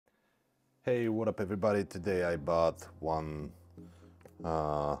Hey, what up everybody? Today I bought one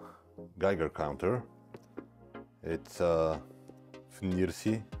Geiger counter. It's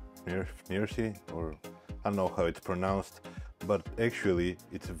FNIRSI, or I don't know how it's pronounced, but actually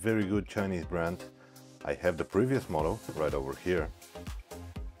it's a very good Chinese brand. I have the previous model right over here,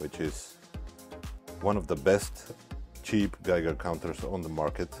 which is one of the best cheap Geiger counters on the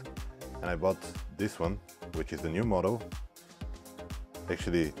market, and I bought this one, which is the new model.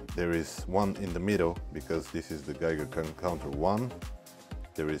 Actually, there is one in the middle because this is the Geiger counter 1.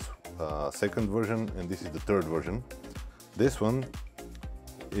 There is a second version and this is the third version. This one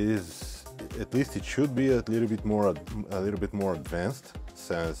is, at least it should be a little bit more advanced,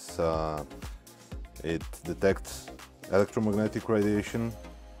 since it detects electromagnetic radiation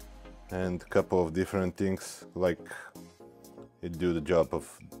and a couple of different things, like it do the job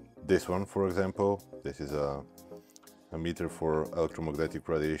of this one, for example. This is a meter for electromagnetic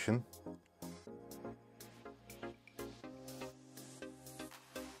radiation.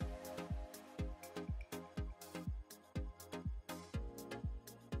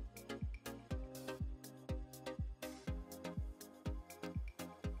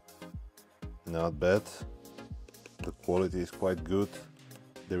 Not bad. The quality is quite good.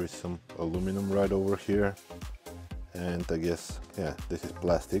 There is some aluminum right over here, and I guess, yeah, this is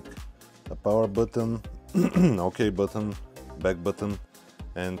plastic. A power button, OK button, back button,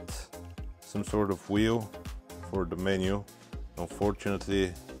 and some sort of wheel for the menu.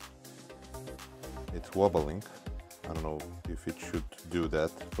 Unfortunately, it's wobbling. I don't know if it should do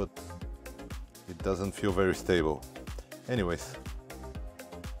that, but it doesn't feel very stable. Anyways,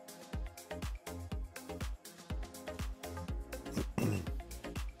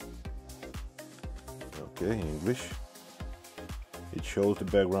 okay, English. It shows the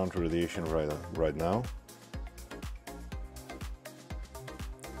background radiation right now.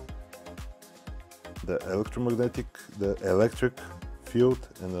 The electric field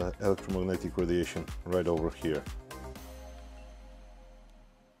and the electromagnetic radiation right over here.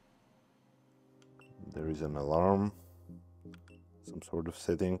 There is an alarm, some sort of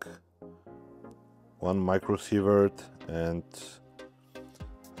setting, 1 microsievert and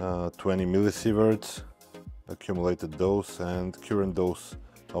 20 millisieverts accumulated dose and current dose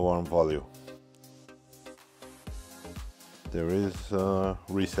alarm value. There is a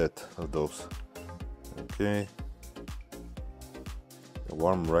reset of those. Okay,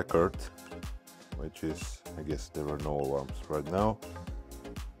 alarm record, which is, I guess there are no alarms right now.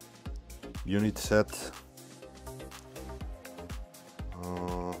 Unit set.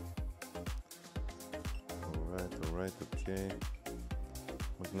 Alright, okay.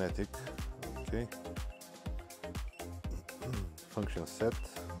 Magnetic, okay. Function set,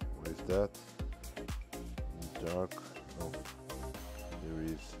 what is that? Dark, oh, there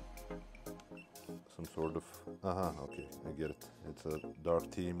is some sort of, okay, I get it. It's a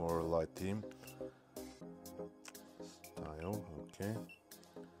dark theme or a light theme. Style, okay.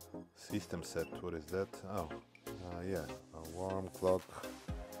 System set, what is that? Oh, yeah, alarm, clock,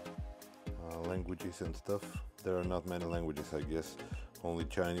 languages and stuff. There are not many languages, I guess, only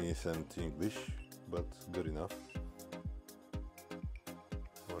Chinese and English, but good enough.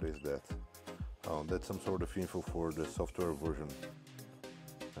 What is that? Oh, that's some sort of info for the software version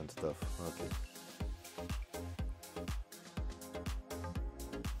and stuff. Okay.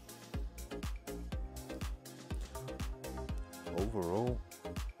 Overall,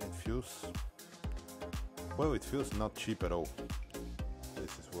 it feels, well, it feels not cheap at all.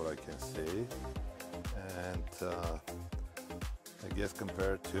 This is what I can say. And I guess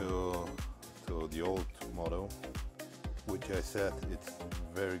compared to the old model, which I said it's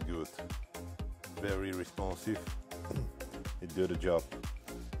very good, very responsive, it did a job,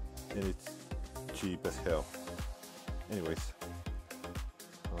 and it's cheap as hell. Anyways,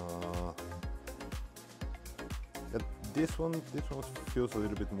 this one feels a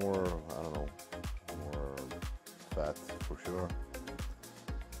little bit more, I don't know, more fat for sure.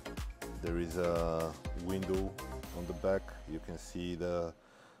 There is a window on the back. You can see the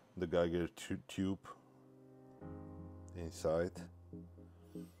Geiger tube inside.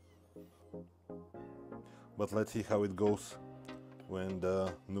 But let's see how it goes when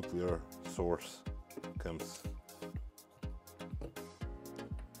the nuclear source comes.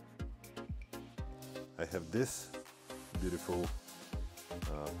 I have this beautiful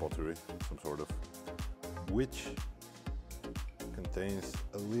pottery, some sort of, which contains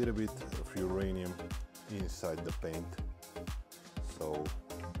a little bit of uranium inside the paint. So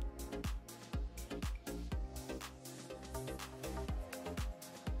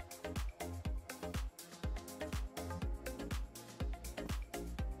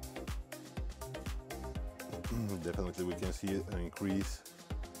Definitely we can see an increase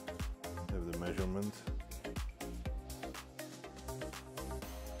of the measurement.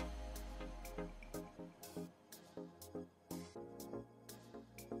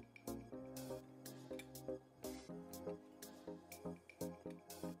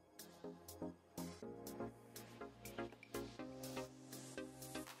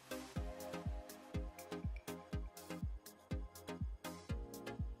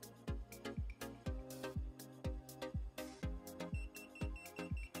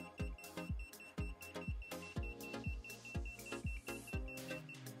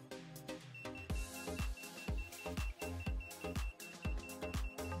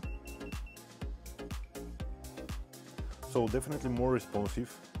 So definitely more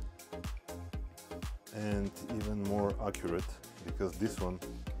responsive and even more accurate, because this one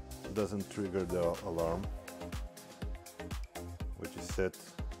doesn't trigger the alarm, which is set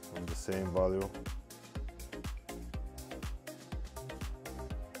on the same value.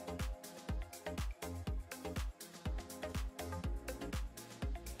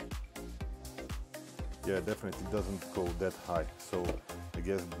 Yeah, definitely doesn't go that high, so I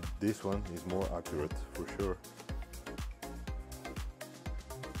guess this one is more accurate for sure.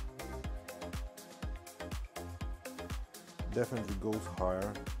 Definitely goes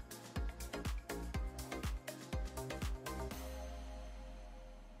higher.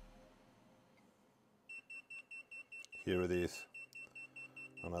 Here it is,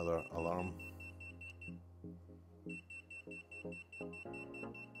 another alarm.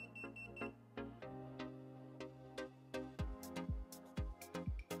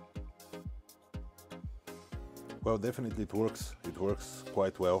 Well, definitely it works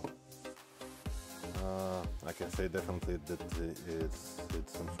quite well. I can say definitely that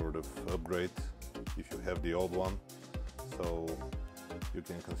it's some sort of upgrade if you have the old one, so you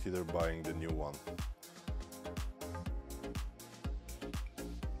can consider buying the new one.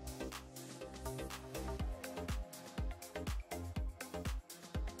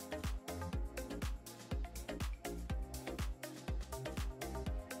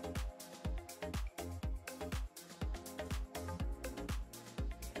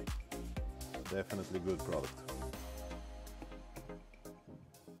 Definitely good product.